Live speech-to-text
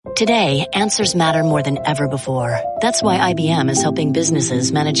Today, answers matter more than ever before. That's why IBM is helping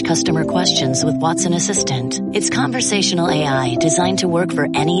businesses manage customer questions with Watson Assistant. It's conversational AI designed to work for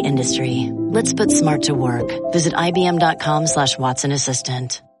any industry. Let's put smart to work. Visit IBM.com/Watson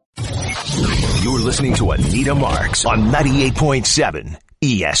Assistant. You're listening to Anita Marks on 98.7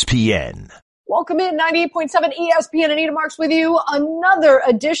 ESPN. Welcome in, 98.7 ESPN. Anita Marks with you. Another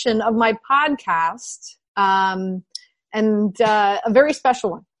edition of my podcast, and a very special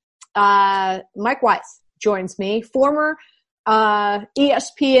one. Mike Weiss joins me, former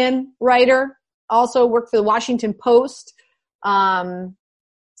ESPN writer, also worked for the Washington Post,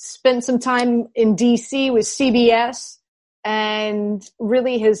 spent some time in D.C. with CBS, and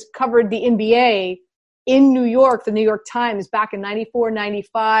really has covered the NBA in New York, the New York Times, back in 94,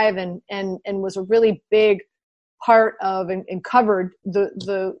 95, and was a really big part of and covered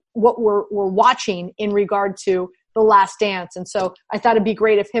the what we're watching in regard to The Last Dance. And so I thought it'd be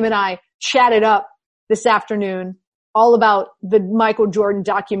great if him and I chatted up this afternoon all about the Michael Jordan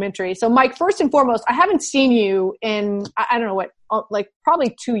documentary. So Mike, first and foremost, I haven't seen you in, I don't know what, like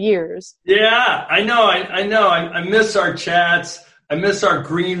probably 2 years. Yeah, I know. I miss our chats. I miss our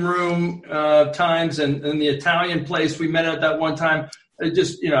green room times and the Italian place we met at that one time. It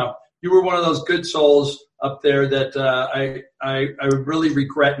just, you were one of those good souls up there that I really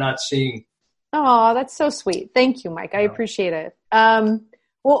regret not seeing. Oh, that's so sweet. Thank you, Mike. I appreciate it.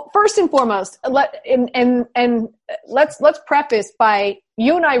 Well, first and foremost, let's preface by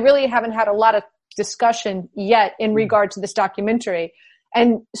you and I really haven't had a lot of discussion yet in regard to this documentary.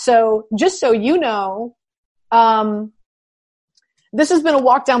 And so just so you know, this has been a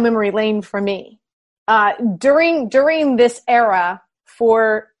walk down memory lane for me. During this era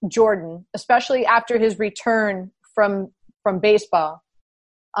for Jordan, especially after his return from baseball,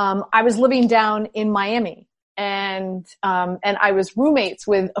 I was living down in Miami, and I was roommates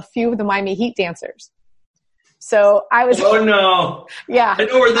with a few of the Miami Heat dancers. So I was. Oh no! Yeah, I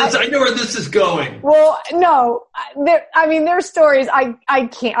know where this is going. Well, no, there's stories I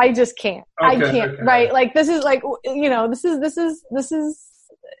can't. I just can't. Okay, I can't. Okay. Right? Like this is like this is.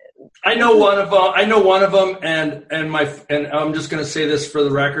 I know one of them, and I'm just going to say this for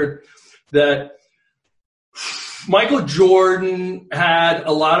the record that Michael Jordan had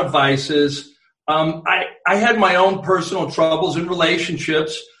a lot of vices. I had my own personal troubles in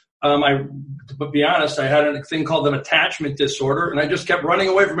relationships. To be honest, I had a thing called an attachment disorder, and I just kept running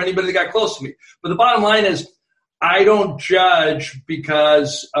away from anybody that got close to me. But the bottom line is, I don't judge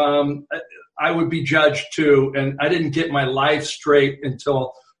because I would be judged too, and I didn't get my life straight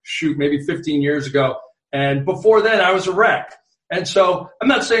until, maybe 15 years ago. And before then, I was a wreck. And so I'm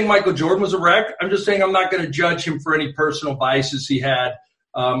not saying Michael Jordan was a wreck. I'm just saying I'm not going to judge him for any personal vices he had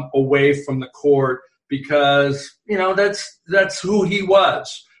away from the court because, that's who he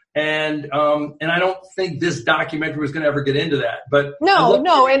was. And I don't think this documentary was going to ever get into that. But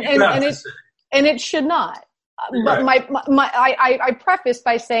no, and it should not. Right. But I preface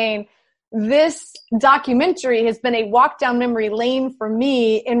by saying this documentary has been a walk down memory lane for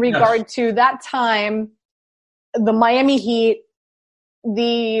me in regard to that time, the Miami Heat,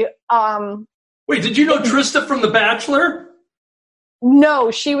 Wait, did you know Trista from The Bachelor?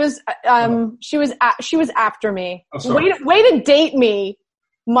 No, she was after me. Oh, way to date me,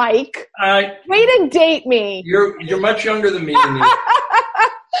 Mike. Way to date me. You're much younger than me.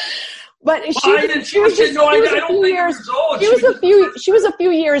 But she was a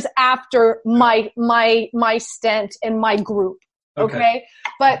few years after my stint in my group. Okay.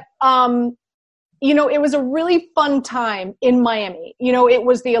 But it was a really fun time in Miami. It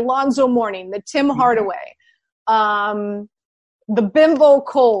was the Alonzo Mourning, the Tim Hardaway, the Bimbo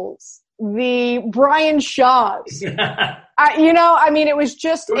Coles, the Brian Shaws. It was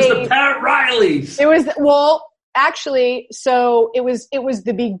just the Pat Rileys. It was, actually, so it was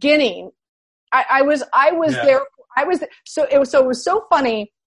the beginning. I was there. So it was so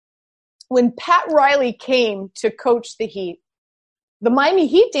funny when Pat Riley came to coach the Heat. The Miami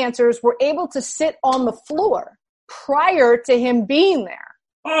Heat dancers were able to sit on the floor prior to him being there.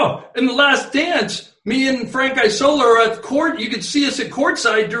 Oh, in The Last Dance, me and Frank Isola are at the court. You could see us at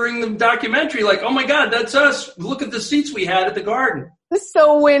courtside during the documentary. Like, oh my God, that's us. Look at the seats we had at the Garden.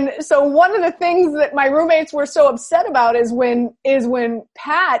 So one of the things that my roommates were so upset about is when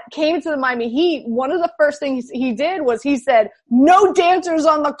Pat came to the Miami Heat, one of the first things he did was he said, no dancers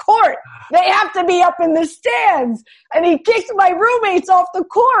on the court. They have to be up in the stands. And he kicked my roommates off the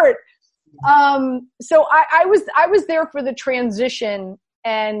court. So I was there for the transition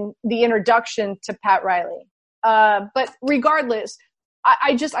and the introduction to Pat Riley. But regardless,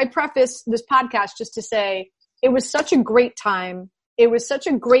 I preface this podcast just to say it was such a great time. It was such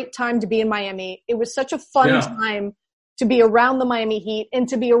a great time to be in Miami. It was such a fun time to be around the Miami Heat and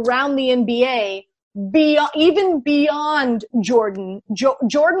to be around the NBA, even beyond Jordan.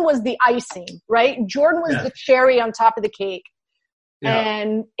 Jordan was the icing, right? Jordan was the cherry on top of the cake. Yeah.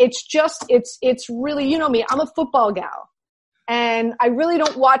 And it's really, you know me, I'm a football gal. And I really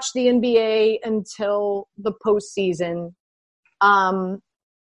don't watch the NBA until the postseason.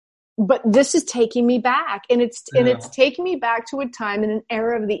 But this is taking me back, and it's taking me back to a time in an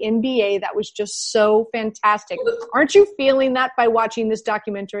era of the NBA that was just so fantastic. Aren't you feeling that by watching this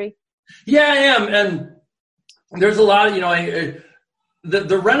documentary? Yeah, I am. And there's a lot of,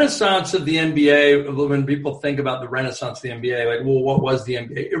 the renaissance of the NBA, when people think about the renaissance of the NBA, like, well, what was the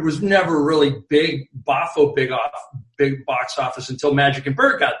NBA? It was never really big box office until Magic and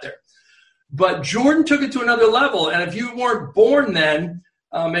Bird got there. But Jordan took it to another level. And if you weren't born then,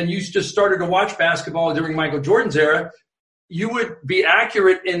 and you just started to watch basketball during Michael Jordan's era, you would be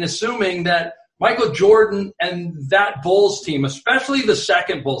accurate in assuming that Michael Jordan and that Bulls team, especially the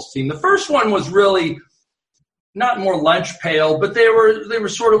second Bulls team, the first one was really not more lunch pail, but they were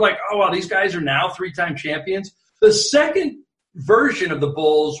sort of like, oh, wow, these guys are now 3-time champions. The second version of the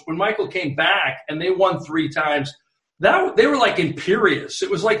Bulls, when Michael came back and they won 3 times, they were like imperious. It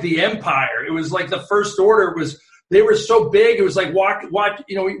was like the empire. It was like the first order. They were so big. It was like watch.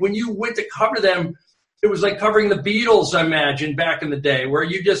 When you went to cover them, it was like covering the Beatles, I imagine, back in the day, where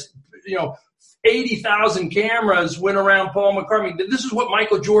you just 80,000 cameras went around Paul McCartney. This is what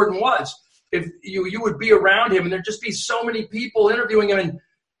Michael Jordan was. If you would be around him, and there'd just be so many people interviewing him, and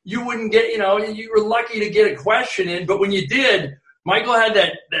you wouldn't get, you were lucky to get a question in. But when you did, Michael had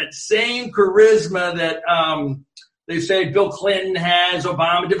that same charisma that they say Bill Clinton has,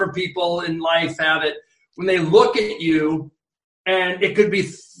 Obama, different people in life have it. When they look at you, and it could be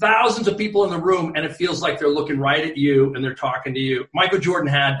thousands of people in the room, and it feels like they're looking right at you and they're talking to you. Michael Jordan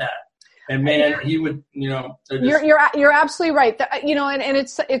had that, and man, he would, You're absolutely right. And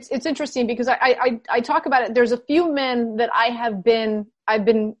it's interesting because I talk about it. There's a few men that I've been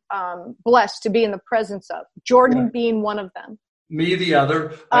blessed to be in the presence of. Jordan being one of them. Me, the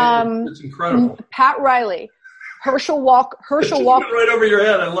other. It's incredible. Pat Riley. Herschel Walker. Right over your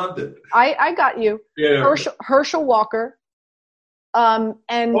head. I loved it. I got you. Yeah. Herschel Walker.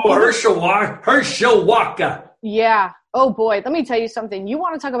 Herschel Walker. Yeah. Oh boy. Let me tell you something. You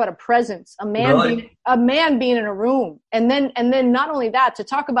want to talk about a presence, a man being in a room, and then not only that, to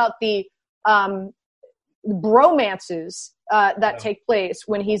talk about the bromances that take place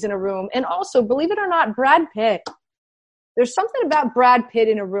when he's in a room, and also, believe it or not, Brad Pitt. There's something about Brad Pitt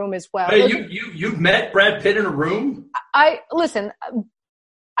in a room as well. Hey, you've met Brad Pitt in a room? I lived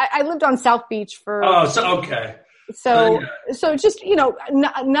on South Beach for. Oh, so okay. So just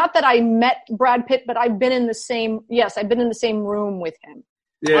not that I met Brad Pitt, but I've been in the same. Yes, I've been in the same room with him.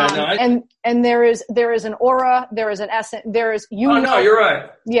 Yeah, and there is an aura, there is an essence, there is no, you're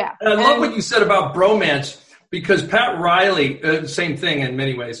right. Yeah, and I love what you said about bromance, because Pat Riley, same thing in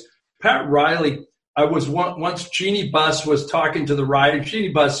many ways. Pat Riley. I was once Jeannie Buss was talking to the rider. Jeannie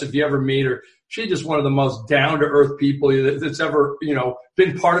Buss, if you ever meet her, she's just one of the most down-to-earth people that's ever,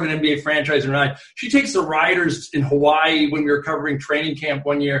 been part of an NBA franchise and ride. She takes the riders in Hawaii when we were covering training camp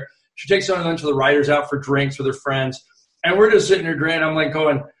one year. She takes a bunch of the riders out for drinks with her friends. And we're just sitting there grinning. I'm like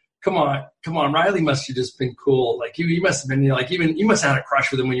going, come on. Riley must have just been cool. Like you must have been you must have had a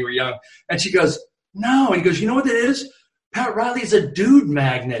crush with him when you were young. And she goes, no. And he goes, you know what that is? Pat Riley's a dude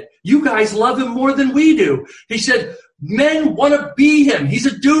magnet. You guys love him more than we do. He said, men want to be him. He's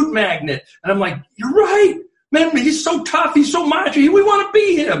a dude magnet. And I'm like, you're right. Man, he's so tough. He's so macho. We want to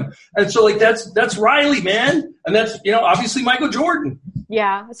be him. And so that's Riley, man. And that's, obviously Michael Jordan.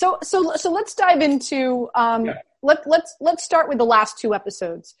 Yeah. So let's dive into, let's start with the last 2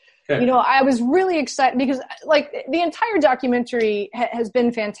 episodes. Okay. I was really excited because the entire documentary has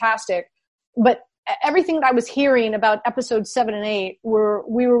been fantastic, but everything that I was hearing about episodes 7 and 8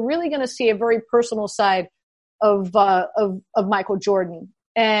 we were really going to see a very personal side of Michael Jordan.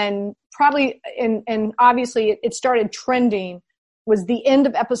 And probably, and obviously it started trending was the end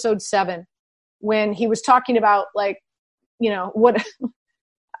of episode 7 when he was talking about what,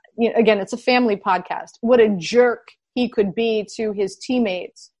 again, it's a family podcast, what a jerk he could be to his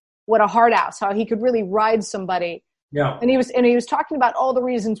teammates, what a hard ass, how he could really ride somebody. Yeah. And he was talking about all the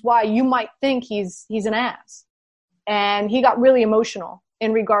reasons why you might think he's an ass. And he got really emotional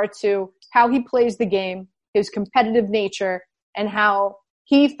in regard to how he plays the game, his competitive nature, and how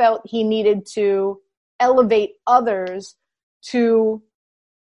he felt he needed to elevate others to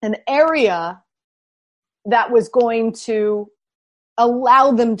an area that was going to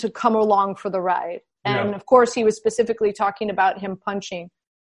allow them to come along for the ride. And of course, he was specifically talking about him punching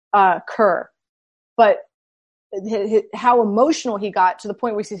Kerr. But how emotional he got to the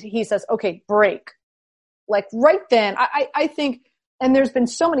point where he says, okay, break. Like right then, I think, and there's been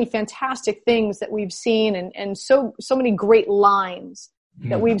so many fantastic things that we've seen and so many great lines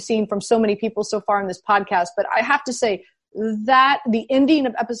that we've seen from so many people so far in this podcast. But I have to say that the ending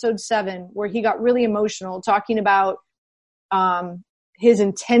of episode 7, where he got really emotional talking about his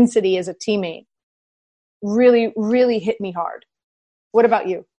intensity as a teammate, really, really hit me hard. What about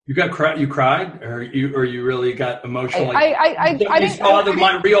you? You cried, or you really got emotional? I didn't saw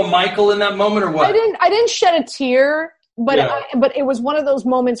the real Michael in that moment, or what? I didn't shed a tear, but but it was one of those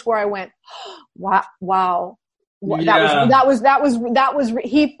moments where I went, wow. That was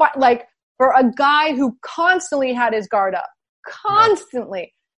he, like, for a guy who constantly had his guard up,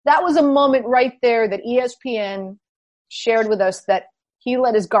 that was a moment right there that ESPN shared with us, that he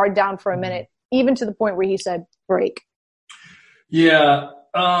let his guard down for a minute, even to the point where he said, break. Yeah.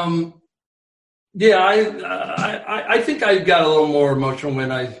 I think I got a little more emotional when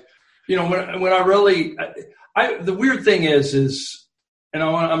the weird thing is, and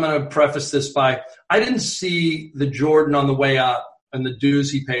I'm going to preface this by, I didn't see the Jordan on the way up and the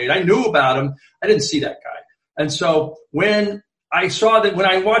dues he paid. I knew about him. I didn't see that guy. And so when I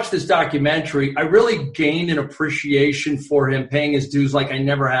watched this documentary, I really gained an appreciation for him paying his dues like I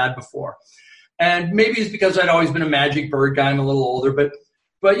never had before. And maybe it's because I'd always been a Magic Bird guy. I'm a little older, but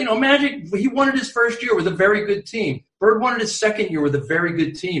Magic, he won it his first year with a very good team. Bird won it his second year with a very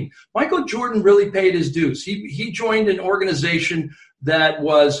good team. Michael Jordan really paid his dues. He joined an organization that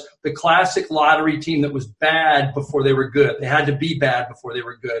was the classic lottery team that was bad before they were good. They had to be bad before they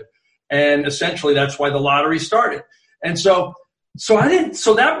were good. And essentially that's why the lottery started. And so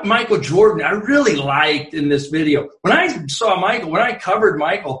that Michael Jordan, I really liked in this video. When I saw Michael, when I covered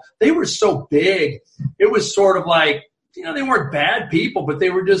Michael, they were so big. It was sort of like, they weren't bad people, but they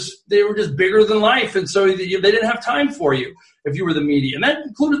were just bigger than life. And so they didn't have time for you if you were the media. And that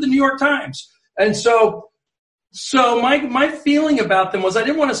included the New York Times. And so my feeling about them was I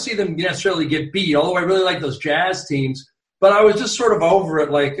didn't want to see them necessarily get beat, although I really like those Jazz teams. But I was just sort of over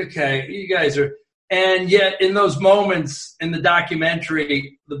it, like, okay, you guys are. And yet in those moments in the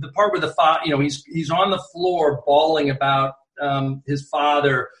documentary, the part where the father, he's on the floor bawling about his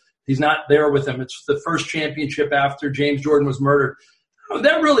father. He's not there with him. It's the first championship after James Jordan was murdered.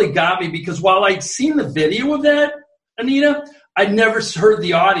 That really got me, because while I'd seen the video of that, Anita, I'd never heard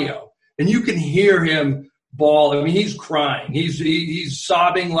the audio. And you can hear him bawl. I mean, he's crying. He's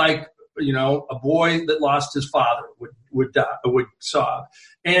sobbing like, a boy that lost his father would sob.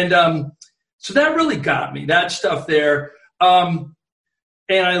 And so that really got me, that stuff there. And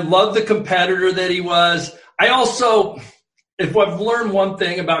I love the competitor that he was. I also, if I've learned one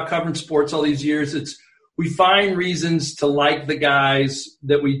thing about covering sports all these years, it's we find reasons to like the guys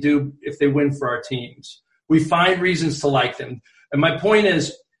that we do if they win for our teams. We find reasons to like them. And my point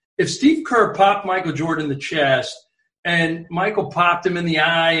is, if Steve Kerr popped Michael Jordan in the chest and Michael popped him in the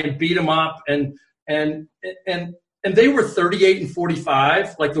eye and beat him up and they were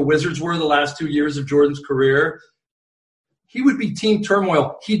 38-45, like the Wizards were the last 2 years of Jordan's career, he would be team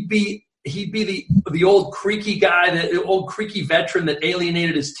turmoil. He'd be the old creaky guy, the old creaky veteran that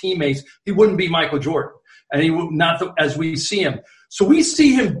alienated his teammates. He wouldn't be Michael Jordan, and he would not as we see him. So we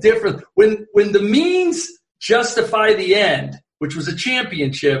see him different. When the means justify the end, which was a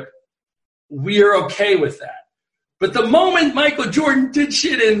championship, we are okay with that. But the moment Michael Jordan did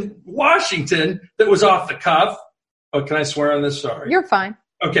shit in Washington that was off the cuff. Oh, can I swear on this? Sorry. You're fine.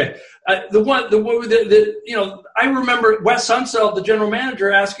 Okay. I remember Wes Unseld, the general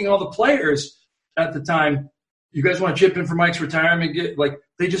manager, asking all the players at the time, you guys want to chip in for Mike's retirement?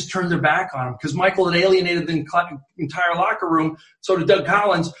 They just turned their back on him because Michael had alienated the entire locker room. So did Doug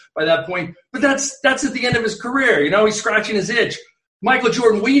Collins by that point. But that's at the end of his career. He's scratching his itch. Michael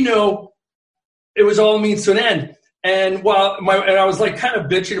Jordan, we know it was all means to an end. And I was like kind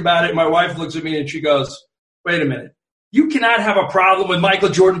of bitching about it. My wife looks at me and she goes, wait a minute. You cannot have a problem with Michael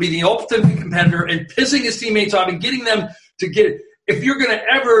Jordan being the ultimate competitor and pissing his teammates off and getting them to get – if you're going to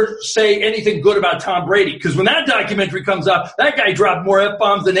ever say anything good about Tom Brady, because when that documentary comes up, that guy dropped more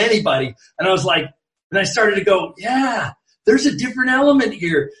F-bombs than anybody. And I was like – and I started to go, yeah, there's a different element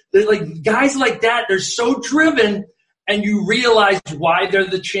here. They're like guys like that, they're so driven, and you realize why they're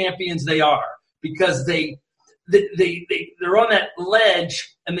the champions they are, because they're on that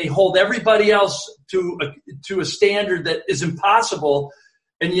ledge and they hold everybody else to a standard that is impossible,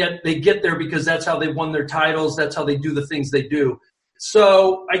 and yet they get there because that's how they won their titles. That's how they do the things they do.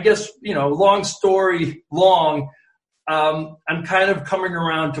 So I guess, long story long, I'm kind of coming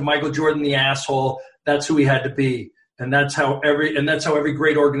around to Michael Jordan the asshole, that's who he had to be. And that's how every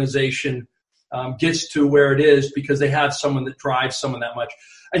great organization gets to where it is, because they have someone that drives someone that much.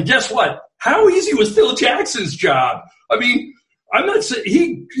 And guess what? How easy was Phil Jackson's job? I mean, I'm not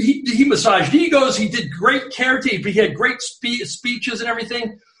saying he massaged egos. He did great caretaking. He had great speeches and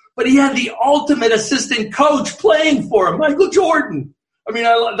everything. But he had the ultimate assistant coach playing for him, Michael Jordan. I mean,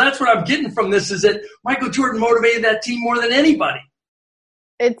 that's what I'm getting from this, is that Michael Jordan motivated that team more than anybody.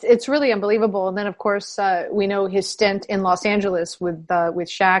 It's really unbelievable. And then, of course, we know his stint in Los Angeles with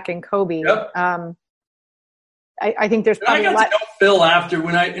Shaq and Kobe. Yep. I think there's probably I got to know Phil after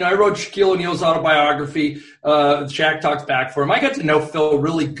when I wrote Shaquille O'Neal's autobiography. Shaq talks back for him. I got to know Phil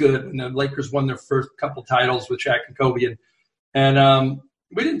really good when the Lakers won their first couple titles with Shaq and Kobe, and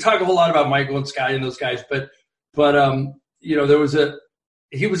we didn't talk a whole lot about Michael and Scottie and those guys, but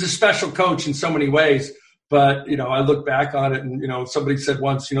he was a special coach in so many ways. But I look back on it, and somebody said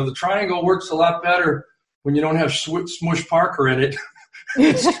once, the triangle works a lot better when you don't have Smush Parker in it.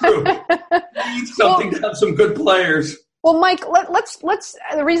 It's true. You need something to have some good players. Well, Mike, let's.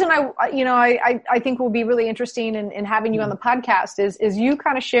 The reason I think will be really interesting in having you on the podcast is you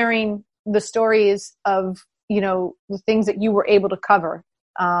kind of sharing the stories of the things that you were able to cover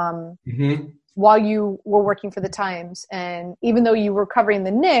while you were working for the Times, and even though you were covering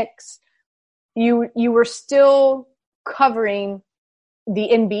the Knicks, you were still covering the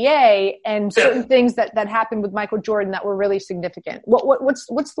NBA and certain things that happened with Michael Jordan that were really significant. What's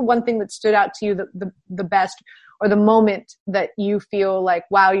the one thing that stood out to you the best, or the moment that you feel like,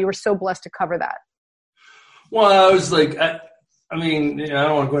 wow, you were so blessed to cover that? Well, I was like, I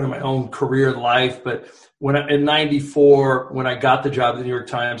don't want to go into my own career life, but in '94, when I got the job at the New York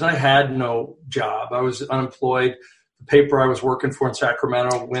Times, I had no job. I was unemployed. The paper I was working for in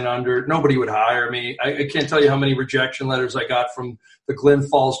Sacramento went under. Nobody would hire me. I can't tell you how many rejection letters I got from the Glyn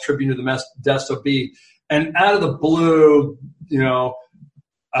Falls Tribune to the Modesto Bee. And out of the blue,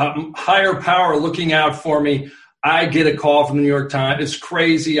 higher power looking out for me, I get a call from the New York Times. It's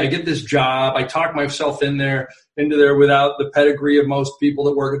crazy. I get this job. I talk myself into there without the pedigree of most people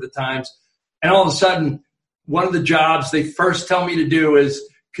that work at the Times. And all of a sudden, one of the jobs they first tell me to do is,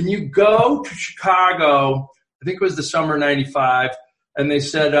 can you go to Chicago? I think it was the summer '95, and they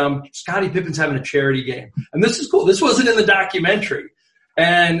said, Scottie Pippen's having a charity game. And this is cool. This wasn't in the documentary.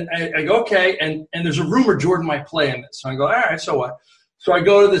 And I go, okay, and there's a rumor Jordan might play in this. So I go, all right, so what? So I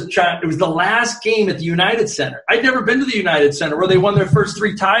go to this – it was the last game at the United Center. I'd never been to the United Center where they won their first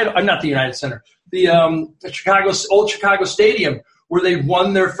three titles. Not the United Center. The old Chicago Stadium where they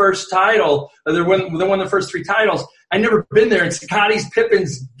won their first title. They won their first three titles. I'd never been there. And Scottie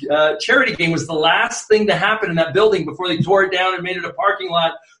Pippen's charity game was the last thing to happen in that building before they tore it down and made it a parking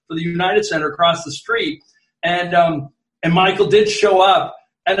lot for the United Center across the street. And Michael did show up.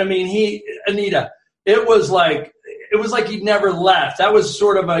 And, Anita, it was like he'd never left. That was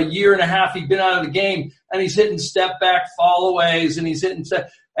sort of a year and a half he'd been out of the game, and he's hitting step back fallaways, and he's hitting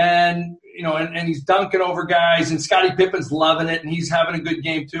and he's dunking over guys, and Scottie Pippen's loving it, and he's having a good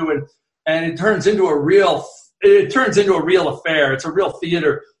game too, and it turns into a real affair. It's a real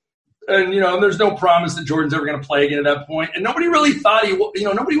theater, and there's no promise that Jordan's ever going to play again at that point, and nobody really thought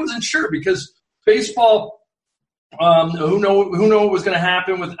nobody wasn't sure, because baseball. Who know what was going to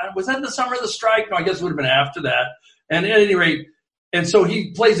happen was that the summer of the strike? No, I guess it would have been after that. And at any rate, and so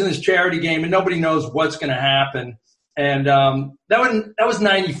he plays in this charity game, and nobody knows what's going to happen. And that was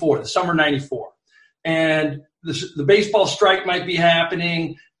 '94, the summer '94, and the baseball strike might be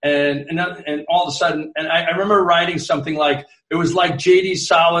happening, and all of a sudden, and I remember writing something like, it was like J.D.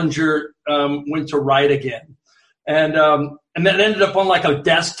 Salinger went to write again, and then it ended up on like a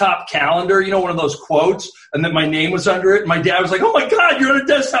desktop calendar, one of those quotes, and then my name was under it. And my dad was like, "Oh my God, you're on a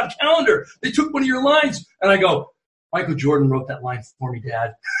desktop calendar. They took one of your lines." And I go, "Michael Jordan wrote that line for me,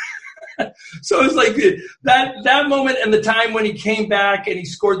 Dad." So it was like that moment, and the time when he came back and he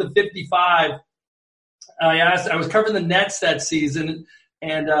scored the 55. I was covering the Nets that season,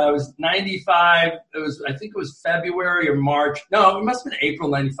 and it was '95. I think it was February or March. No, it must have been April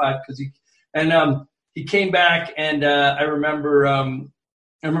 '95, because he came back, and I remember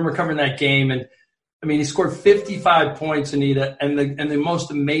covering that game, and he scored 55 points, Anita, and the most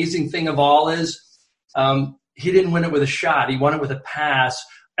amazing thing of all is he didn't win it with a shot. He won it with a pass.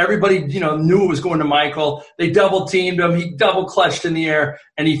 Everybody, knew it was going to Michael. They double teamed him. He double clutched in the air,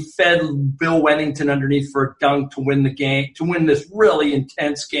 and he fed Bill Wennington underneath for a dunk to win the game, to win this really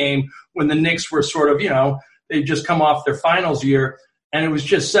intense game when the Knicks were sort of, they'd just come off their finals year. And it was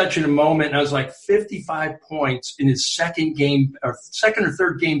just such a moment. And I was like, 55 points in his second or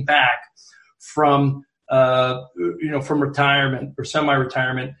third game back from retirement or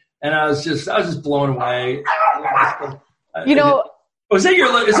semi-retirement. and I was just blown away. Is that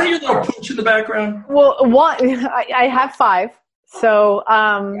your little pooch in the background? Well, I have 5. So,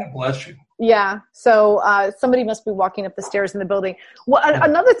 God bless you. Yeah. So, somebody must be walking up the stairs in the building. Well,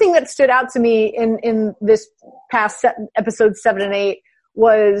 another thing that stood out to me in this past episode 7 and 8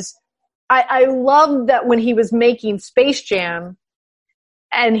 was I loved that when he was making Space Jam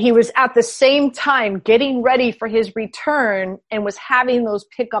and he was at the same time getting ready for his return and was having those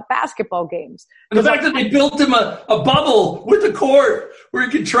pickup basketball games. And the fact that they built him a bubble with the court where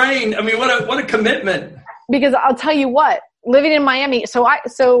he could train. I mean, what a commitment. Because I'll tell you what, living in Miami, I've got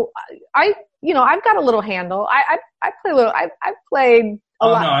a little handle. I play a little. I've played a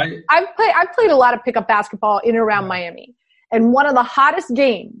lot. I've played a lot of pickup basketball in and around Miami, and one of the hottest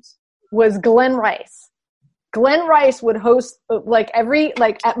games was Glenn Rice. Glenn Rice would host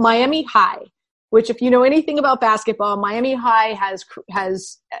at Miami High, which if you know anything about basketball, Miami High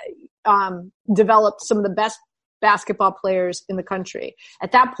has developed some of the best basketball players in the country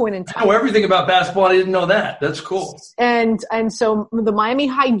at that point in time. I know everything about basketball. I didn't know that. That's cool. And so the Miami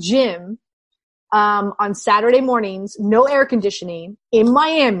High gym, on Saturday mornings, no air conditioning in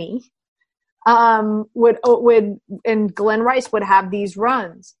Miami, would and Glenn Rice would have these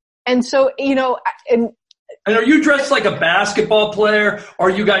runs. And so, and are you dressed like a basketball player, or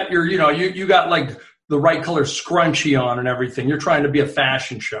you got your, you got like the right color scrunchie on and everything? You're trying to be a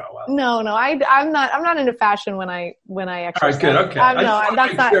fashion show. No, I'm not into fashion when I exercise. All right, good, okay. I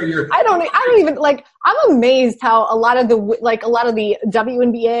don't even like. I'm amazed how a lot of the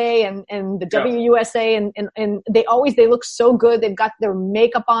WNBA and the WUSA and they look so good. They've got their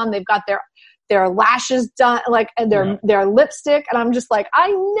makeup on. They've got their lashes done, and their lipstick, and I'm just like, I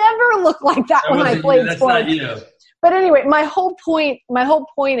never look like that when I played sports. That's not you. But anyway, my whole point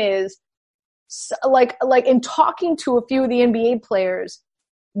is, like in talking to a few of the NBA players,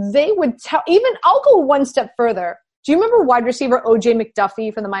 they would tell. Even I'll go one step further. Do you remember wide receiver O.J.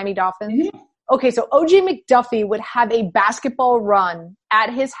 McDuffie from the Miami Dolphins? Mm-hmm. Okay, so O.J. McDuffie would have a basketball run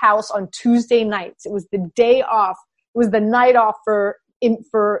at his house on Tuesday nights. It was the day off. It was the night off for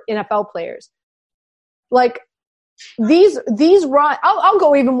NFL players. Like these run, I'll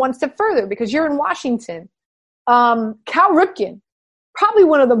go even one step further because you're in Washington. Cal Ripken, probably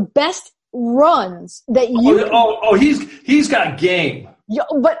one of the best runs that you. He's got game. Yeah,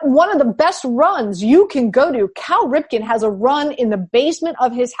 but one of the best runs you can go to. Cal Ripken has a run in the basement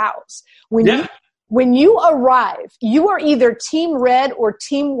of his house. When you arrive, you are either team red or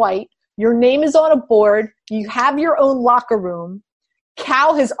team white. Your name is on a board. You have your own locker room.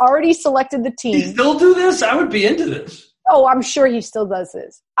 Cal has already selected the team. He still do this? I would be into this. Oh, I'm sure he still does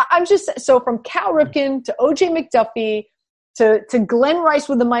this. I'm just so from Cal Ripken to O.J. McDuffie to Glenn Rice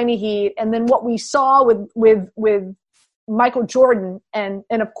with the Miami Heat, and then what we saw with Michael Jordan, and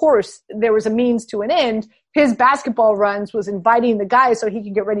of course there was a means to an end. His basketball runs was inviting the guys so he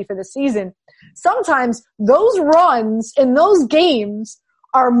could get ready for the season. Sometimes those runs in those games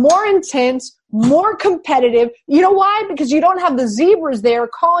are more intense, more competitive. You know why? Because you don't have the zebras there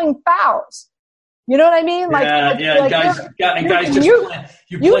calling fouls. You know what I mean?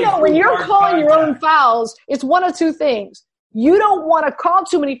 When you're calling your own fouls, it's one of two things. You don't want to call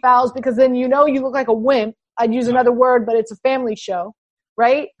too many fouls because then you look like a wimp. I'd use another word, but it's a family show,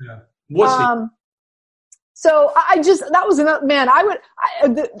 right? Yeah. Wussy. So that was another, man, I would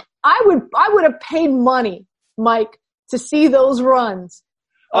have paid money, Mike, to see those runs.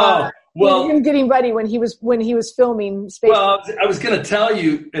 Him getting ready when he was filming Space. Well, I was going to tell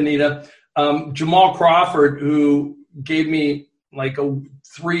you, Anita, Jamal Crawford, who gave me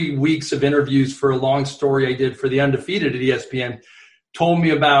 3 weeks of interviews for a long story I did for The Undefeated at ESPN, told me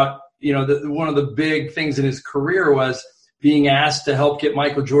about, one of the big things in his career was being asked to help get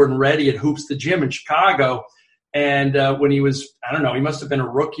Michael Jordan ready at Hoops the Gym in Chicago. And when he was, I don't know, he must have been a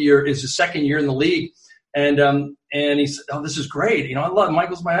rookie or is his second year in the league. And he said, "Oh, this is great. I love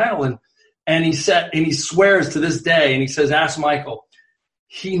Michael's my idol." And he said, and he swears to this day, and he says, "Ask Michael.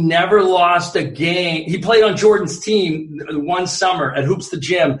 He never lost a game. He played on Jordan's team one summer at Hoops the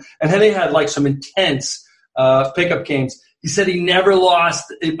Gym, and then they had some intense pickup games. He said he never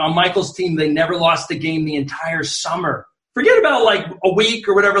lost on Michael's team. They never lost a game the entire summer. Forget about a week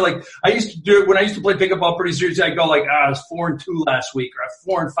or whatever. I used to do it when I used to play pickup ball pretty seriously. I'd go I was 4-2 last week, or I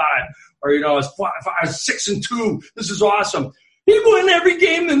was 4-5, or I was 6-2. This is awesome. He won every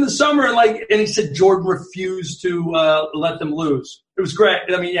game in the summer, and he said Jordan refused to let them lose. It was great.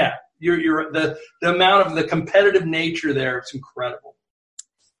 I mean, yeah, you're the amount of the competitive nature there. It's incredible.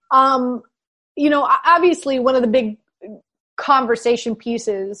 Obviously one of the big conversation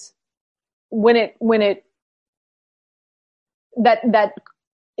pieces that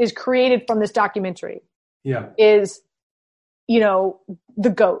is created from this documentary Yeah. is, the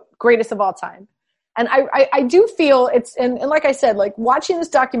GOAT, greatest of all time. And I do feel and like I said, like watching this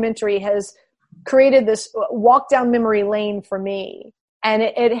documentary has created this walk down memory lane for me. And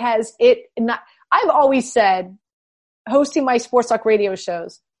I've always said, hosting my sports talk radio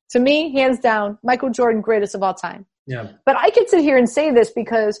shows, to me, hands down, Michael Jordan, greatest of all time. Yeah. But I can sit here and say this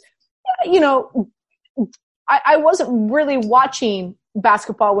because, I wasn't really watching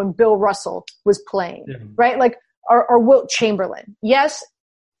basketball when Bill Russell was playing, right? Like, or Wilt Chamberlain. Yes,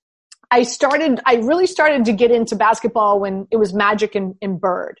 I really started to get into basketball when it was Magic and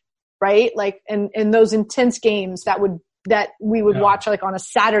Bird, right? Like, and those intense games that we would watch like on a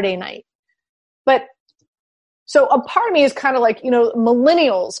Saturday night. But so a part of me is kind of like,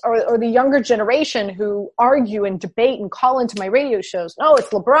 millennials or the younger generation who argue and debate and call into my radio shows. No, it's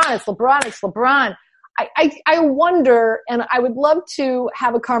LeBron, it's LeBron, it's LeBron. I wonder, and I would love to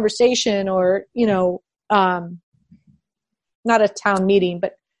have a conversation or, not a town meeting,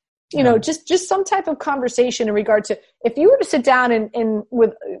 but, just some type of conversation in regard to if you were to sit down and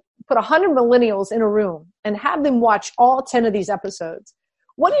put 100 millennials in a room and have them watch all 10 of these episodes,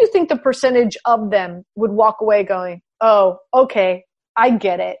 what do you think the percentage of them would walk away going, oh, okay, I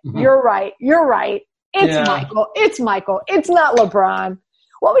get it. Mm-hmm. You're right. It's Michael. It's not LeBron.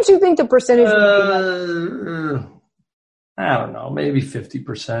 What would you think the percentage would be? I don't know. Maybe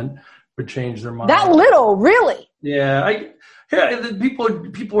 50% would change their mind. That little, really? Yeah.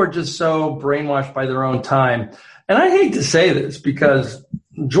 People are just so brainwashed by their own time. And I hate to say this because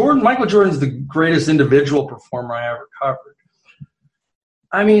Michael Jordan's the greatest individual performer I ever covered.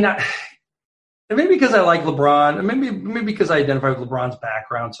 I mean, maybe because I like LeBron, and maybe because I identify with LeBron's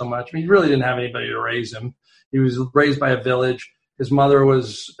background so much. I mean, he really didn't have anybody to raise him. He was raised by a village. His mother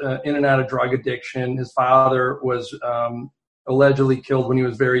was in and out of drug addiction. His father was allegedly killed when he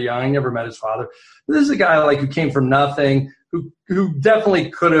was very young. He never met his father. But this is a guy who came from nothing, who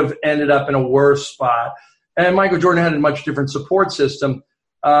definitely could have ended up in a worse spot. And Michael Jordan had a much different support system.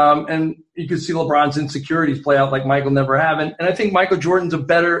 And you can see LeBron's insecurities play out like Michael never have. And I think Michael Jordan's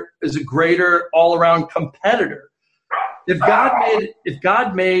is a greater all-around competitor. If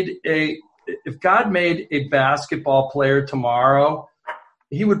God made a basketball player tomorrow,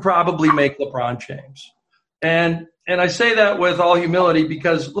 he would probably make LeBron James. And I say that with all humility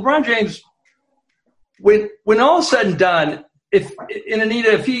because LeBron James, when all is said and done,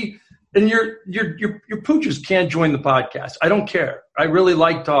 Anita, if he and your pooches can't join the podcast, I don't care. I really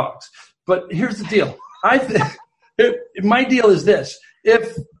like dogs. But here's the deal. My deal is this: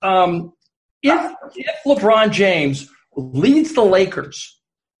 if LeBron James leads the Lakers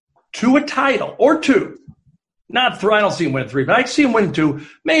to a title or two, not three, I don't see him winning three, but I see him winning two,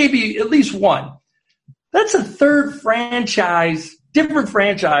 maybe at least one. That's a third franchise, different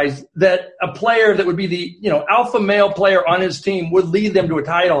franchise, that a player that would be the alpha male player on his team would lead them to a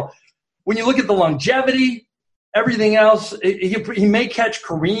title. When you look at the longevity, everything else, he may catch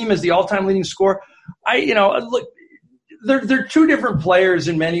Kareem as the all-time leading scorer. Look, they're two different players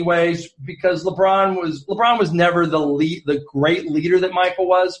in many ways because LeBron was never the great leader that Michael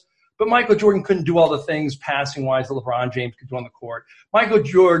was, but Michael Jordan couldn't do all the things passing-wise that LeBron James could do on the court. Michael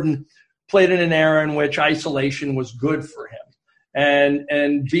Jordan played in an era in which isolation was good for him,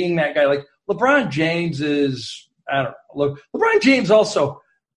 and being that guy, like LeBron James is, I don't know. Look, LeBron James also.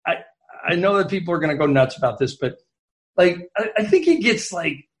 I know that people are going to go nuts about this, but I think he gets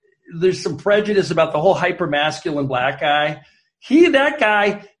there's some prejudice about the whole hyper-masculine black guy. That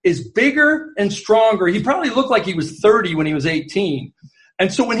guy is bigger and stronger. He probably looked like he was 30 when he was 18.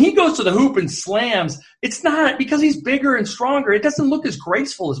 And so when he goes to the hoop and slams, it's not because he's bigger and stronger. It doesn't look as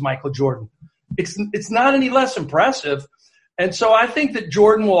graceful as Michael Jordan. It's not any less impressive. And so I think that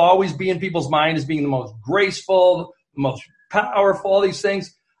Jordan will always be in people's mind as being the most graceful, the most powerful, all these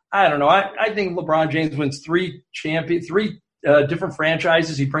things. I don't know. I think LeBron James wins three different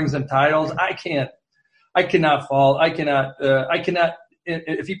franchises. He brings them titles. I cannot fall. I cannot.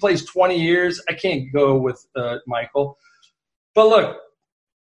 If he plays 20 years, I can't go with Michael. But look,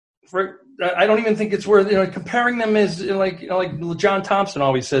 I don't even think it's worth comparing them as like John Thompson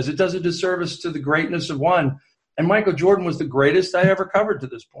always says. It does a disservice to the greatness of one. And Michael Jordan was the greatest I ever covered to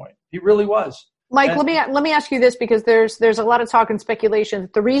this point. He really was. Mike, let me ask you this because there's a lot of talk and speculation.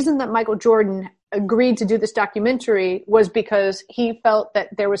 The reason that Michael Jordan agreed to do this documentary was because he felt that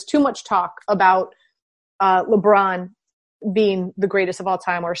there was too much talk about LeBron being the greatest of all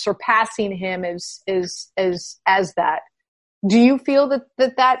time or surpassing him as that. Do you feel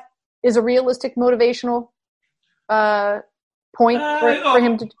that is a realistic motivational point for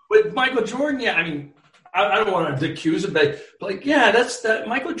him to? With Michael Jordan, yeah. I mean, I don't want to accuse him, but like, yeah, that.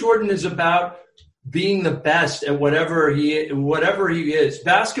 Michael Jordan is about being the best at whatever he is.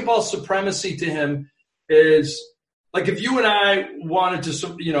 Basketball supremacy to him is like if you and I wanted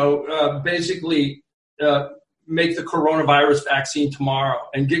to, basically make the coronavirus vaccine tomorrow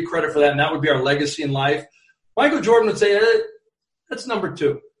and get credit for that, and that would be our legacy in life. Michael Jordan would say, that's number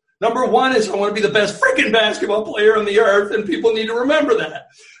 2. Number 1 is I want to be the best freaking basketball player on the earth, and people need to remember that.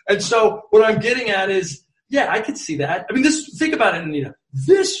 And so what I'm getting at is, yeah, I could see that. I mean, think about it, Anita.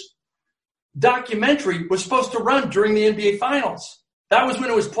 This documentary was supposed to run during the NBA Finals. That was when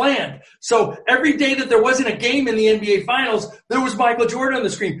it was planned. So every day that there wasn't a game in the NBA Finals, there was Michael Jordan on the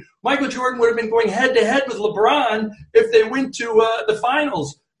screen. Michael Jordan would have been going head-to-head with LeBron if they went to the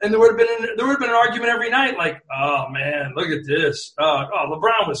Finals. And there would have been an argument every night, like, oh man, look at this.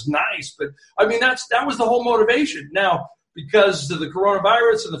 LeBron was nice, but I mean that was the whole motivation. Now, because of the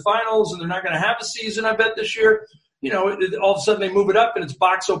coronavirus and the finals, and they're not going to have a season, I bet this year. All of a sudden they move it up, and it's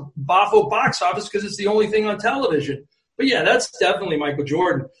Boffo box office because it's the only thing on television. But yeah, that's definitely Michael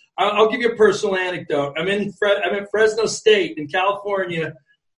Jordan. I'll give you a personal anecdote. I'm in Fresno State in California,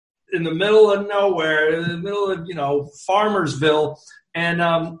 in the middle of nowhere, in the middle of Farmersville. And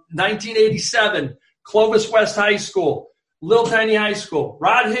 1987, Clovis West High School, little tiny high school.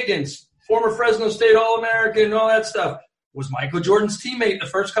 Rod Higgins, former Fresno State All-American and all that stuff, was Michael Jordan's teammate the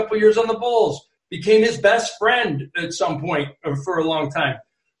first couple years on the Bulls, became his best friend at some point for a long time.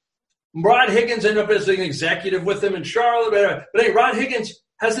 Rod Higgins ended up as an executive with him in Charlotte. But hey, Rod Higgins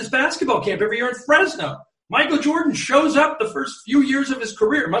has this basketball camp every year in Fresno. Michael Jordan shows up the first few years of his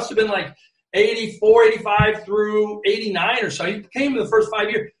career. It must have been like 84, 85 through 89 or so. He came in the first 5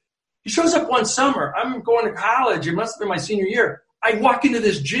 years. He shows up one summer. I'm going to college. It must have been my senior year. I walk into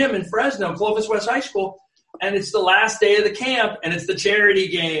this gym in Fresno, Clovis West High School, and it's the last day of the camp, and it's the charity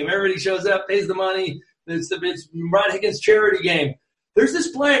game. Everybody shows up, pays the money. It's Rod Higgins' charity game. There's this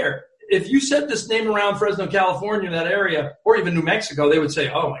player. If you said this name around Fresno, California, that area, or even New Mexico, they would say,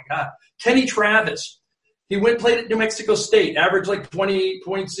 oh, my God, Kenny Travis. He played at New Mexico State, averaged like 20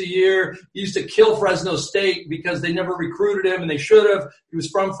 points a year. He used to kill Fresno State because they never recruited him, and they should have. He was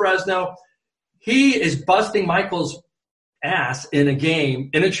from Fresno. He is busting Michael's ass in a game,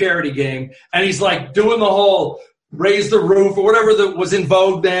 in a charity game, and he's like doing the whole raise the roof or whatever that was in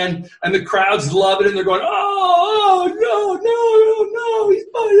vogue then, and the crowds love it, and they're going, no, he's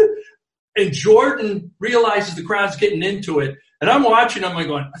fighting. And Jordan realizes the crowd's getting into it, and I'm watching him, I'm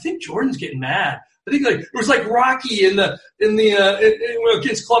going, I think Jordan's getting mad. I think it was like Rocky against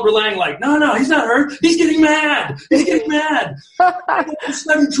Clubber Lang. Like, no, he's not hurt. He's getting mad.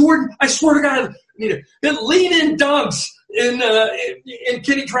 Jordan, I swear to God, lean-in dunks in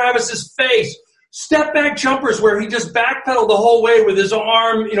Kenny Travis's face. Step-back jumpers where he just backpedaled the whole way with his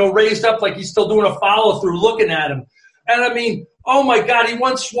arm, raised up like he's still doing a follow-through, looking at him. And I mean, oh my God, he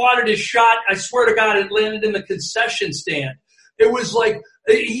once swatted his shot. I swear to God, it landed in the concession stand. It was like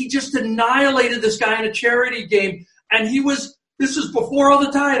he just annihilated this guy in a charity game. And this was before all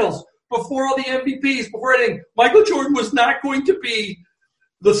the titles, before all the MVPs, before anything. Michael Jordan was not going to be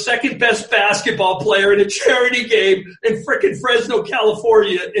the second best basketball player in a charity game in frickin' Fresno,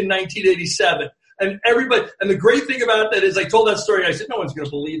 California in 1987. And the great thing about that is I told that story. I said, no one's going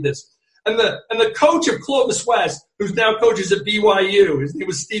to believe this. And the coach of Clovis West, who's now coaches at BYU, his name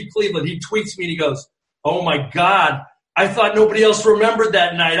was Steve Cleveland, he tweets me and he goes, oh my God, I thought nobody else remembered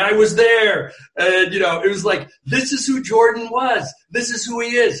that night. I was there. And, it was like, this is who Jordan was. This is who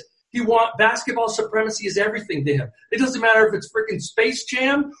he is. Basketball supremacy is everything to him. It doesn't matter if it's freaking Space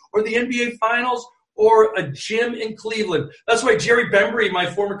Jam or the NBA Finals or a gym in Cleveland. That's why Jerry Bembry, my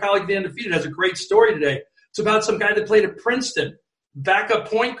former colleague, The Undefeated, has a great story today. It's about some guy that played at Princeton, backup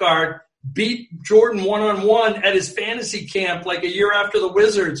point guard, beat Jordan one-on-one at his fantasy camp like a year after the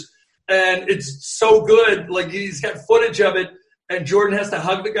Wizards. And it's so good. Like, he's got footage of it, and Jordan has to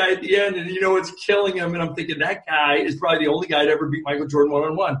hug the guy at the end, and it's killing him. And I'm thinking that guy is probably the only guy to ever beat Michael Jordan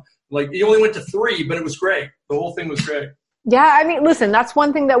one-on-one. Like, he only went to 3, but it was great. The whole thing was great. Yeah, I mean, listen, that's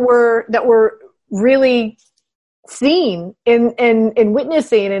one thing that we're really seeing and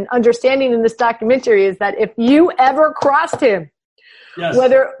witnessing and understanding in this documentary is that if you ever crossed him, yes,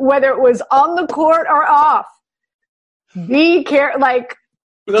 whether it was on the court or off, be careful. Like,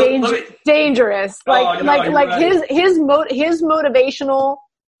 dangerous. His motivational,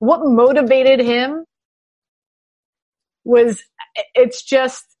 what motivated him was,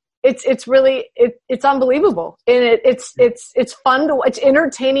 it's really unbelievable. And it's fun it's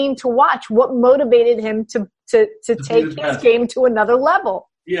entertaining to watch what motivated him to take his game to another level.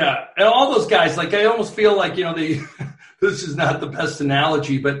 Yeah. And all those guys, like, I almost feel like, the this is not the best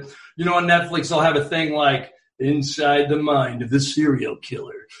analogy, but you know, on Netflix, they'll have a thing like inside the mind of the serial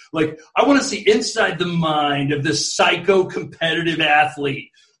killer. Like, I want to see inside the mind of this psycho competitive athlete.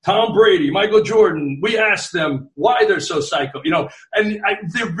 Tom Brady, Michael Jordan, we asked them why they're so psycho, you know, and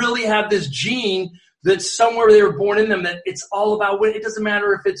they really have this gene that somewhere they were born in them that it's all about winning. It doesn't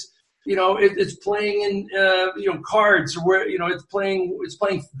matter if it's, you know, it's playing in, you know, cards or where, you know, it's playing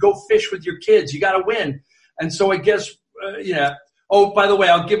go fish with your kids. You got to win. And so I guess, yeah. Oh, by the way,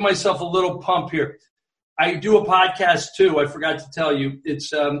 I'll give myself a little pump here. I do a podcast too. I forgot to tell you.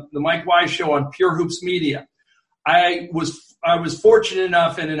 It's the Mike Wise Show on Pure Hoops Media. I was fortunate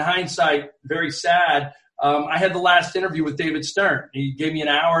enough, and in hindsight, very sad. I had the last interview with David Stern. He gave me an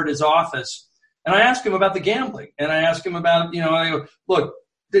hour at his office, and I asked him about the gambling, and I asked him about, you know, I go, look,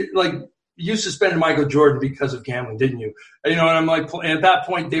 like, you suspended Michael Jordan because of gambling, didn't you? You know, and I'm like, and at that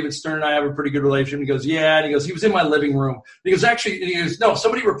point, David Stern and I have a pretty good relationship. He goes, yeah. And he goes, he was in my living room. And he goes, actually, and he goes, no,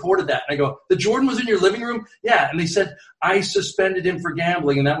 somebody reported that. And I go, the Jordan was in your living room? Yeah. And they said, I suspended him for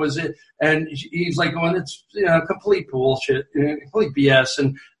gambling, and that was it. And he's like, going, it's, you know, complete bullshit, complete BS.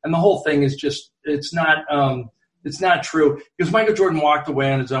 And the whole thing is just, it's not true, because Michael Jordan walked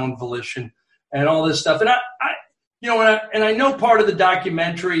away on his own volition and all this stuff. And I you know, and I know part of the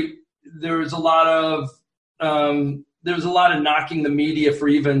documentary, there was a lot of knocking the media for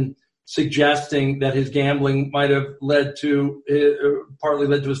even suggesting that his gambling might have partly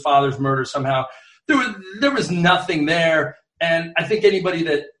led to his father's murder somehow. There was nothing there, and I think anybody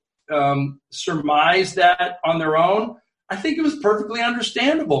that surmised that on their own, I think it was perfectly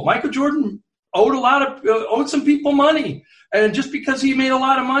understandable. Michael Jordan owed some people money, and just because he made a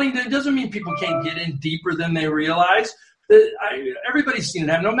lot of money, that doesn't mean people can't get in deeper than they realize. Everybody's seen it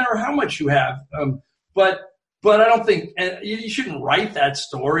happen, no matter how much you have. But I don't think, and you shouldn't write that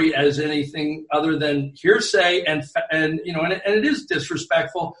story as anything other than hearsay, and you know, and it is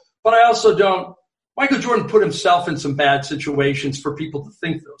disrespectful. But I also don't. Michael Jordan put himself in some bad situations for people to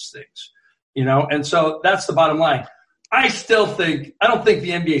think those things, you know, and so that's the bottom line. I don't think the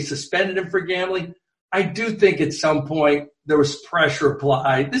NBA suspended him for gambling. I do think at some point there was pressure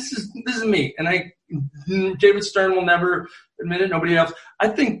applied. This is me, and David Stern will never admit it, nobody else. I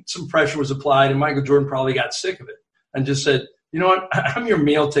think some pressure was applied, and Michael Jordan probably got sick of it and just said, you know what, I'm your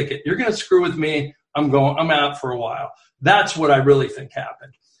meal ticket. You're going to screw with me. I'm out for a while. That's what I really think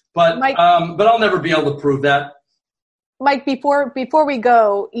happened. But Mike, but I'll never be able to prove that. Mike, before we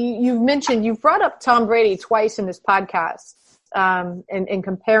go, you've brought up Tom Brady twice in this podcast, and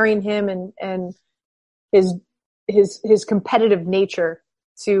comparing him and his competitive nature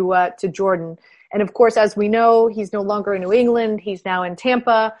to Jordan. And of course, as we know, he's no longer in New England. He's now in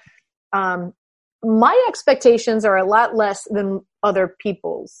Tampa. My expectations are a lot less than other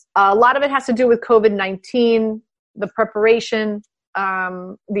people's. A lot of it has to do with COVID-19, the preparation,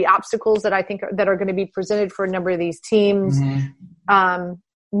 the obstacles that I think that are going to be presented for a number of these teams,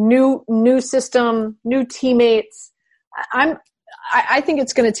 new system, new teammates. I think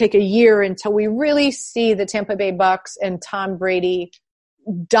it's going to take a year until we really see the Tampa Bay Bucks and Tom Brady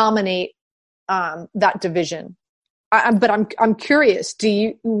dominate that division. But I'm curious.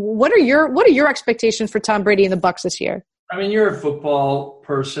 What are your expectations for Tom Brady and the Bucks this year? I mean, you're a football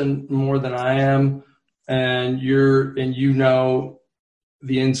person more than I am, and you know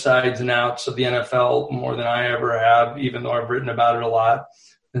the insides and outs of the NFL more than I ever have, even though I've written about it a lot,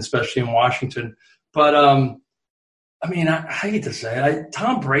 especially in Washington. But I mean, I hate to say it.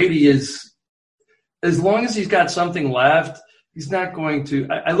 Tom Brady is, as long as he's got something left, he's not going to.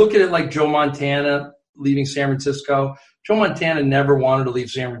 I look at it like Joe Montana leaving San Francisco. Joe Montana never wanted to leave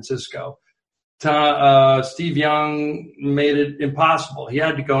San Francisco. Steve Young made it impossible. He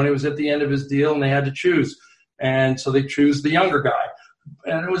had to go, and it was at the end of his deal, and they had to choose. And so they choose the younger guy.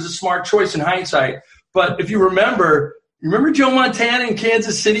 And it was a smart choice in hindsight. But if you remember Joe Montana in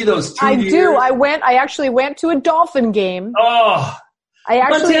Kansas City those 2 years? I do. I actually went to a Dolphin game. Oh.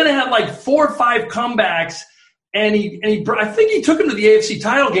 Montana had like 4 or 5 comebacks. And I think he took him to the AFC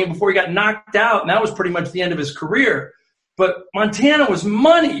title game before he got knocked out, and that was pretty much the end of his career. But Montana was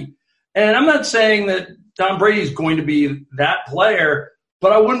money. And I'm not saying that Tom Brady is going to be that player,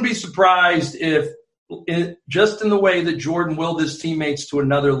 but I wouldn't be surprised if, just in the way that Jordan willed his teammates to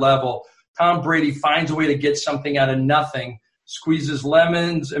another level, Tom Brady finds a way to get something out of nothing, squeezes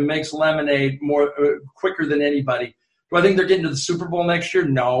lemons and makes lemonade more quicker than anybody. Do I think they're getting to the Super Bowl next year?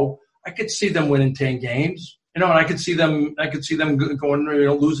 No. I could see them winning 10 games. And I could see them going,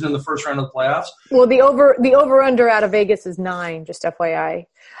 losing in the first round of the playoffs. Well, the over under out of Vegas is 9. Just FYI.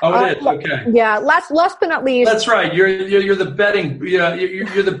 Oh, it is. Okay. Yeah. Last but not least. That's right. You're the betting.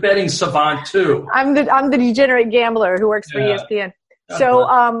 You're the betting savant too. I'm the degenerate gambler who works for ESPN.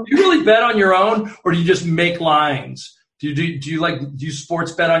 So, do you really bet on your own, or do you just make lines? Do you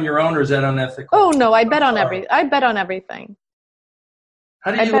sports bet on your own, or is that unethical? Oh no, I bet on everything.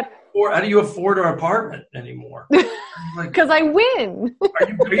 How do you afford an apartment anymore? Because I win.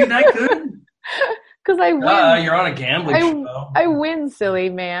 Are you that good? Because I win. You're on a gambling show. I win, silly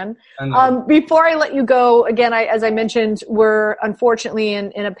man. Before I let you go, again, as I mentioned, we're unfortunately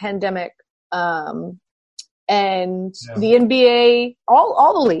in a pandemic. And the NBA,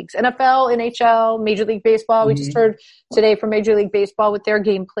 all the leagues, NFL, NHL, Major League Baseball. We just heard today from Major League Baseball what their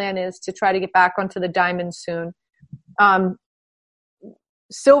game plan is to try to get back onto the diamond soon.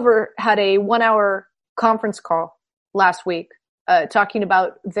 Silver had a 1-hour conference call last week, talking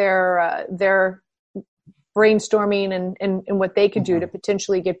about their brainstorming and what they could do to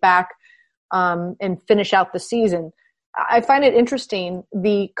potentially get back and finish out the season. I find it interesting,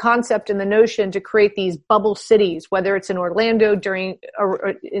 the concept and the notion to create these bubble cities, whether it's in Orlando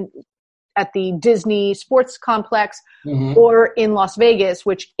at the Disney Sports Complex or in Las Vegas,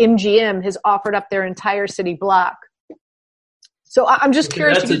 which MGM has offered up their entire city block. So I'm just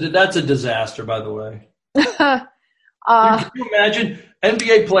curious. That's a disaster, by the way. Can you imagine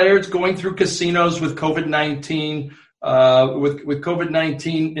NBA players going through casinos with COVID-19? With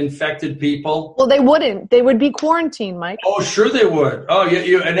COVID-19 infected people? Well, they wouldn't. They would be quarantined, Mike. Oh, sure they would. Oh,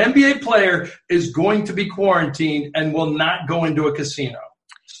 yeah. An NBA player is going to be quarantined and will not go into a casino.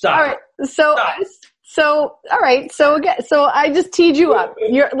 Stop. All right. So, all right. So again, so I just teed you up.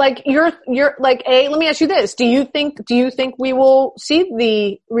 You're like, let me ask you this. Do you think we will see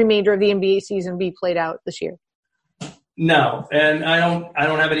the remainder of the NBA season be played out this year? No. And I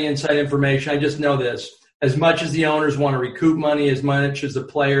don't have any inside information. I just know this. As much as the owners want to recoup money, as much as the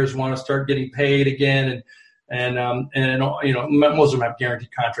players want to start getting paid again, and most of them have guaranteed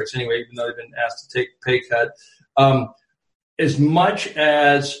contracts anyway, even though they've been asked to take a pay cut. As much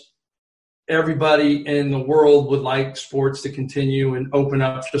as everybody in the world would like sports to continue and open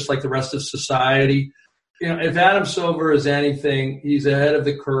up just like the rest of society, if Adam Silver is anything, he's ahead of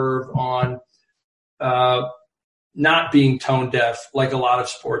the curve on not being tone deaf like a lot of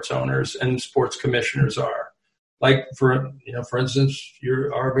sports owners and sports commissioners are. Like for instance,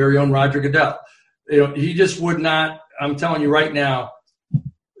 our very own Roger Goodell. He just would not. I'm telling you right now,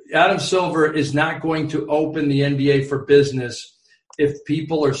 Adam Silver is not going to open the NBA for business if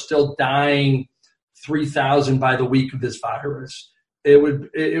people are still dying 3,000 by the week of this virus. He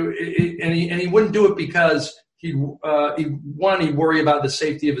wouldn't do it because he'd worry about the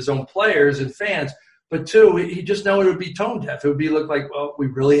safety of his own players and fans. But two, he just know it would be tone deaf. It would look like, well, we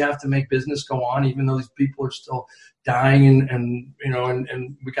really have to make business go on, even though these people are still dying, and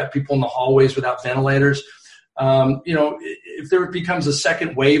we got people in the hallways without ventilators. If there becomes a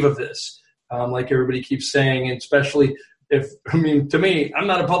second wave of this, like everybody keeps saying, and especially to me, I'm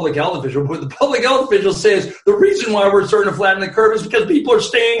not a public health official, but what the public health officials say is the reason why we're starting to flatten the curve is because people are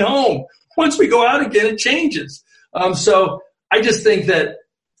staying home. Once we go out again, it changes. So I just think that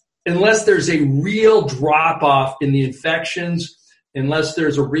unless there's a real drop-off in the infections, unless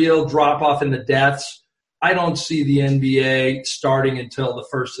there's a real drop-off in the deaths, I don't see the NBA starting until the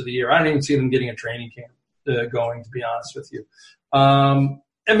first of the year. I don't even see them getting a training camp going, to be honest with you.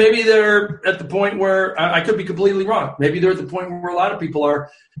 And maybe they're at the point where I could be completely wrong. Maybe they're at the point where a lot of people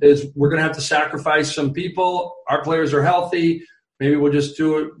are, is we're going to have to sacrifice some people. Our players are healthy. Maybe we'll just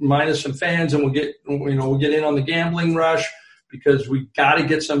do it minus some fans, and we'll get in on the gambling rush, because we got to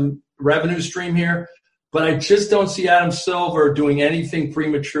get some revenue stream here. But I just don't see Adam Silver doing anything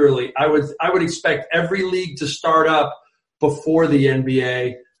prematurely. I would expect every league to start up before the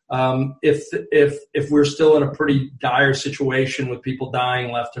NBA if we're still in a pretty dire situation with people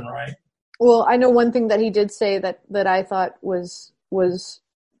dying left and right. Well, I know one thing that he did say that I thought was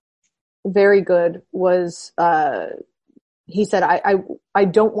very good was he said, I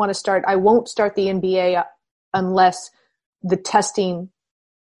don't want to start. I won't start the NBA unless the testing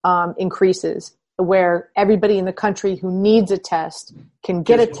increases, where everybody in the country who needs a test can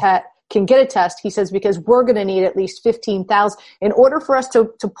get a test. He says, because we're going to need at least 15,000 in order for us to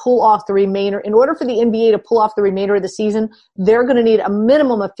pull off the remainder. In order for the NBA to pull off the remainder of the season, they're going to need a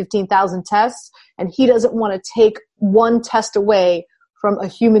minimum of 15,000 tests, and he doesn't want to take one test away from a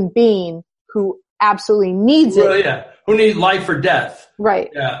human being who absolutely needs it. Well, yeah, who need life or death.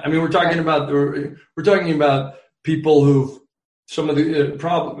 Right. Yeah, I mean, we're talking about people who've some of the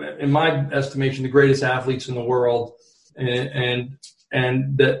problem, in my estimation, the greatest athletes in the world, and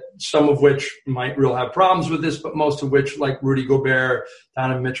that some of which might really have problems with this, but most of which, like Rudy Gobert,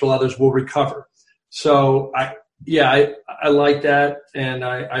 Donovan Mitchell, others, will recover. So I like that, and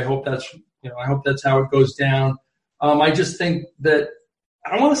I hope that's how it goes down. I just think that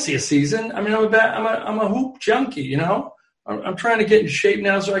I don't want to see a season. I mean, I'm a hoop junkie, you know. I'm trying to get in shape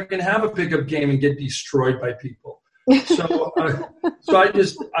now so I can have a pickup game and get destroyed by people. So,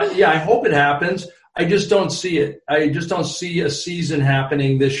 I hope it happens. I just don't see it. I just don't see a season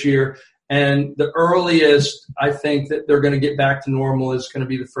happening this year. And the earliest I think that they're going to get back to normal is going to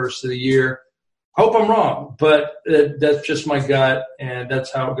be the first of the year. Hope I'm wrong, but that's just my gut, and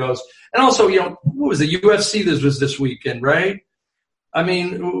that's how it goes. And also, you know, what was the UFC? This was this weekend, right? I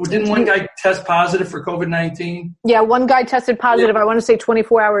mean, didn't one guy test positive for COVID-19? Yeah, one guy tested positive. Yeah. I want to say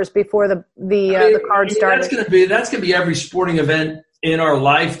 24 hours before the card started. That's going to be every sporting event in our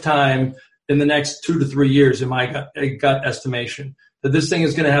lifetime in the next 2 to 3 years, in my gut estimation. That this thing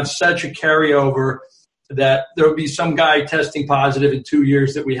is going to have such a carryover that there will be some guy testing positive in 2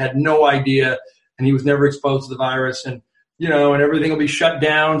 years that we had no idea, and he was never exposed to the virus, and you know, and everything will be shut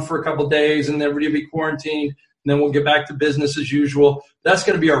down for a couple of days, and everybody will be quarantined. And then we'll get back to business as usual. That's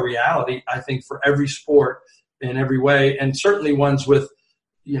going to be our reality, I think, for every sport in every way, and certainly ones with,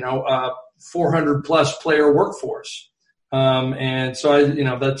 400-plus player workforce. And so,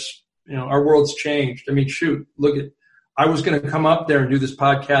 that's, our world's changed. I mean, shoot, I was going to come up there and do this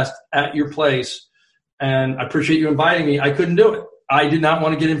podcast at your place, and I appreciate you inviting me. I couldn't do it. I did not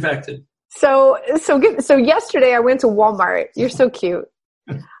want to get infected. So yesterday I went to Walmart. You're so cute.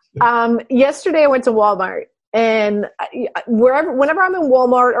 Yesterday I went to Walmart. And whenever I'm in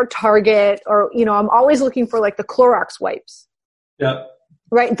Walmart or Target or, I'm always looking for like the Clorox wipes. Yeah.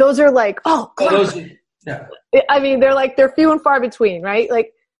 Right. Those are like, yeah. I mean, they're few and far between, right?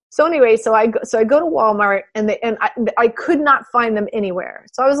 Like, so anyway, so I go to Walmart and I could not find them anywhere.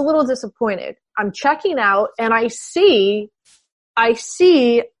 So I was a little disappointed. I'm checking out and I see a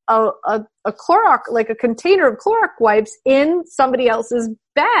Clorox, like a container of Clorox wipes in somebody else's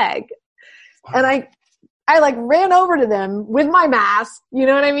bag. And I ran over to them with my mask. You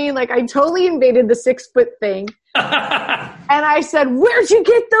know what I mean? Like I totally invaded the 6-foot thing. And I said, "Where'd you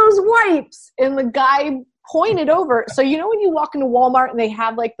get those wipes?" And the guy pointed over. So when you walk into Walmart and they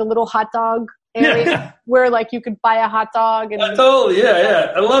have like the little hot dog area where like you could buy a hot dog. And totally,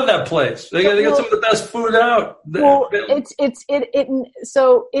 yeah. I love that place. They got some of the best food out. Well, it's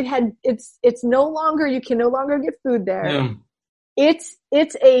no longer, you can no longer get food there. Yeah. It's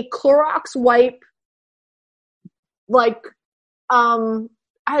a Clorox wipe. Like,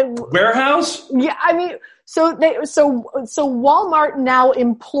 warehouse? Yeah, I mean, so Walmart now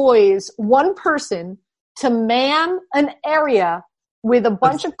employs one person to man an area with a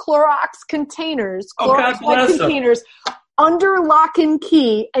bunch of Clorox containers, containers under lock and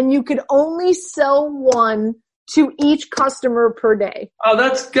key, and you could only sell one to each customer per day. Oh,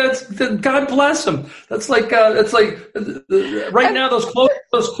 that's God bless them. That's like right now those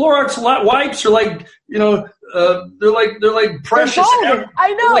Clorox wipes are like they're like precious.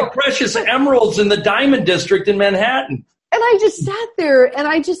 I know, like precious emeralds in the Diamond District in Manhattan. And I just sat there and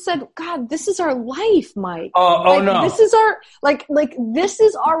I just said, God, this is our life, Mike. No. This is our this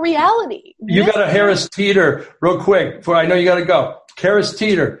is our reality. You got a Harris Teeter real quick before I know you got to go. Harris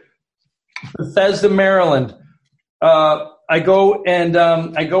Teeter, Bethesda, Maryland. I go and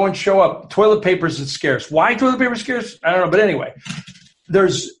show up. Toilet paper is scarce. Why toilet paper is scarce? I don't know. But anyway,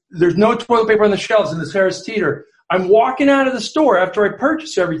 there's no toilet paper on the shelves in this Harris Teeter. I'm walking out of the store after I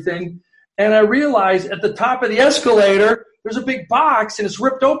purchase everything, and I realize at the top of the escalator, there's a big box, and it's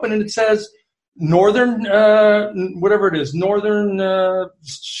ripped open, and it says Northern, whatever it is, Northern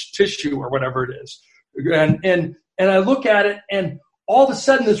tissue or whatever it is. And I look at it, and all of a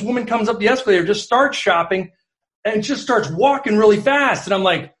sudden, this woman comes up the escalator, just starts shopping, and just starts walking really fast. And I'm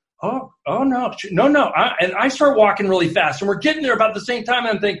like, oh no. And I start walking really fast, and we're getting there about the same time,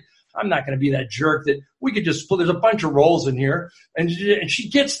 and I'm thinking, I'm not going to be that jerk that we could just split. There's a bunch of rolls in here. And she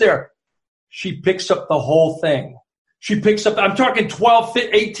gets there. She picks up the whole thing. I'm talking 12,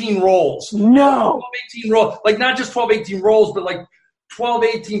 18 rolls. No. 12, 18 rolls. Like not just 12, 18 rolls, but like 12,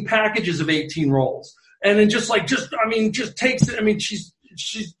 18 packages of 18 rolls. And then just takes it. I mean, she's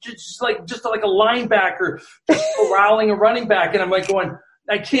just like a linebacker corralling a running back. And I'm like going,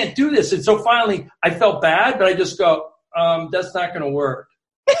 I can't do this. And so finally I felt bad, but I just go, that's not going to work.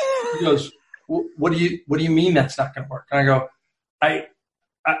 He goes, what do you mean that's not going to work? And I go,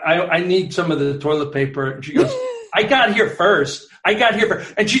 I need some of the toilet paper. And she goes, I got here first.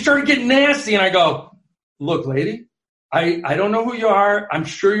 And she started getting nasty. And I go, look, lady, I don't know who you are. I'm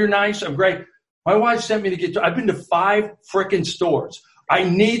sure you're nice. I'm great. My wife sent me to get, I've been to 5 frickin' stores. I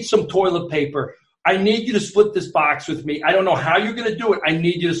need some toilet paper. I need you to split this box with me. I don't know how you're going to do it. I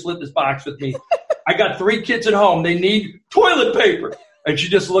need you to split this box with me. I got 3 kids at home. They need toilet paper. And she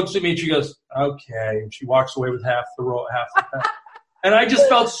just looks at me and she goes, okay. And she walks away with half the roll, half the pack. And I just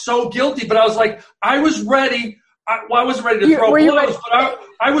felt so guilty. But I was like, I was ready. I wasn't ready to throw blows, but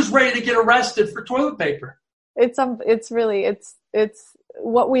I was ready to get arrested for toilet paper. It's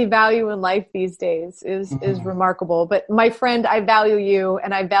what we value in life these days is remarkable. But my friend, I value you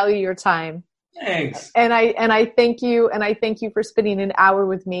and I value your time. Thanks. And I thank you for spending an hour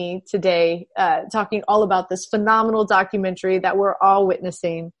with me today, talking all about this phenomenal documentary that we're all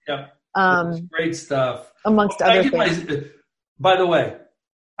witnessing. Yeah. Great stuff. Amongst other things. By the way,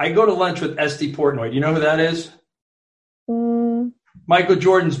 I go to lunch with Esty Portnoy. Do you know who that is? Michael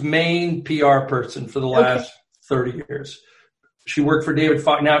Jordan's main PR person for the last 30 years. She worked for David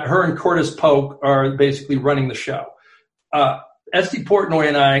Fox. Now, her and Curtis Polk are basically running the show. Esty Portnoy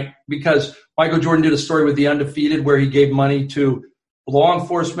and I, because Michael Jordan did a story with The Undefeated where he gave money to law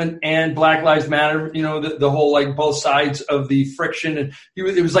enforcement and Black Lives Matter, you know, the whole, like, both sides of the friction. And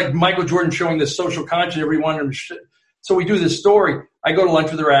it was like Michael Jordan showing this social conscience. Everyone. So we do this story. I go to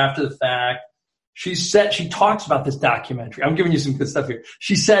lunch with her after the fact. She talks about this documentary. I'm giving you some good stuff here.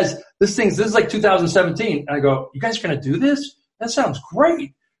 She says, this is like 2017. And I go, you guys are going to do this? That sounds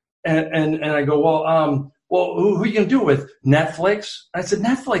great. And I go, well, who are you going to do it with? Netflix? I said,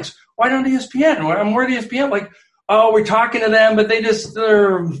 Netflix? Why not ESPN? I'm worried ESPN. Like, oh, we're talking to them, but they don't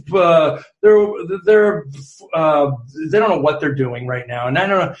know what they're doing right now. And I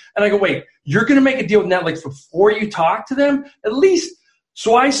don't know. And I go, wait, you're going to make a deal with Netflix before you talk to them? At least.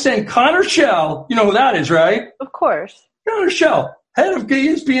 So I send Connor Shell. You know who that is, right? Of course. Connor Shell, head of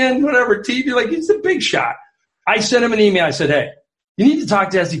ESPN, whatever, TV. Like, he's a big shot. I sent him an email. I said, hey, you need to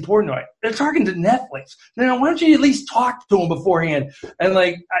talk to Esty Portnoy. They're talking to Netflix. Now, why don't you at least talk to him beforehand? And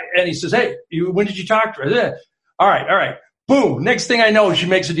and he says, hey, when did you talk to her? I said, all right. Boom. Next thing I know, she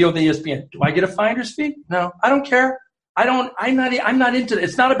makes a deal with ESPN. Do I get a finder's fee? No, I don't care. I'm not into it.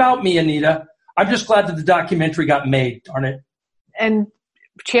 It's not about me, Anita. I'm just glad that the documentary got made. Darn it. And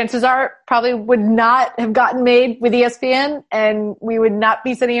chances are probably would not have gotten made with ESPN, and we would not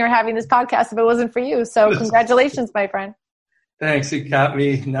be sitting here having this podcast if it wasn't for you. So congratulations, my friend. Thanks. It got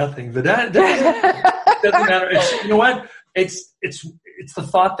me nothing, but that doesn't matter. You know what? It's the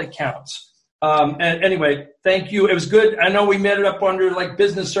thought that counts. And anyway, thank you. It was good. I know we met it up under like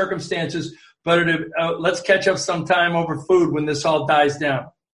business circumstances, but let's catch up sometime over food when this all dies down.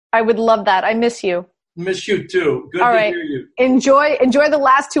 I would love that. I miss you. Miss you too. Good to hear you. Enjoy the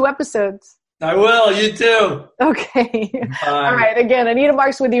last 2 episodes. I will. You too. Okay. Bye. All right. Again, Anita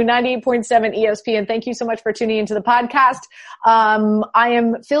Marks with you, 98.7 ESPN. Thank you so much for tuning into the podcast. I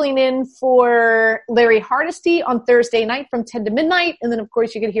am filling in for Larry Hardesty on Thursday night from 10 to midnight. And then, of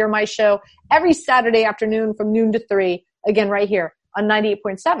course, you can hear my show every Saturday afternoon from noon to 3, again, right here on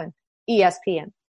 98.7 ESPN.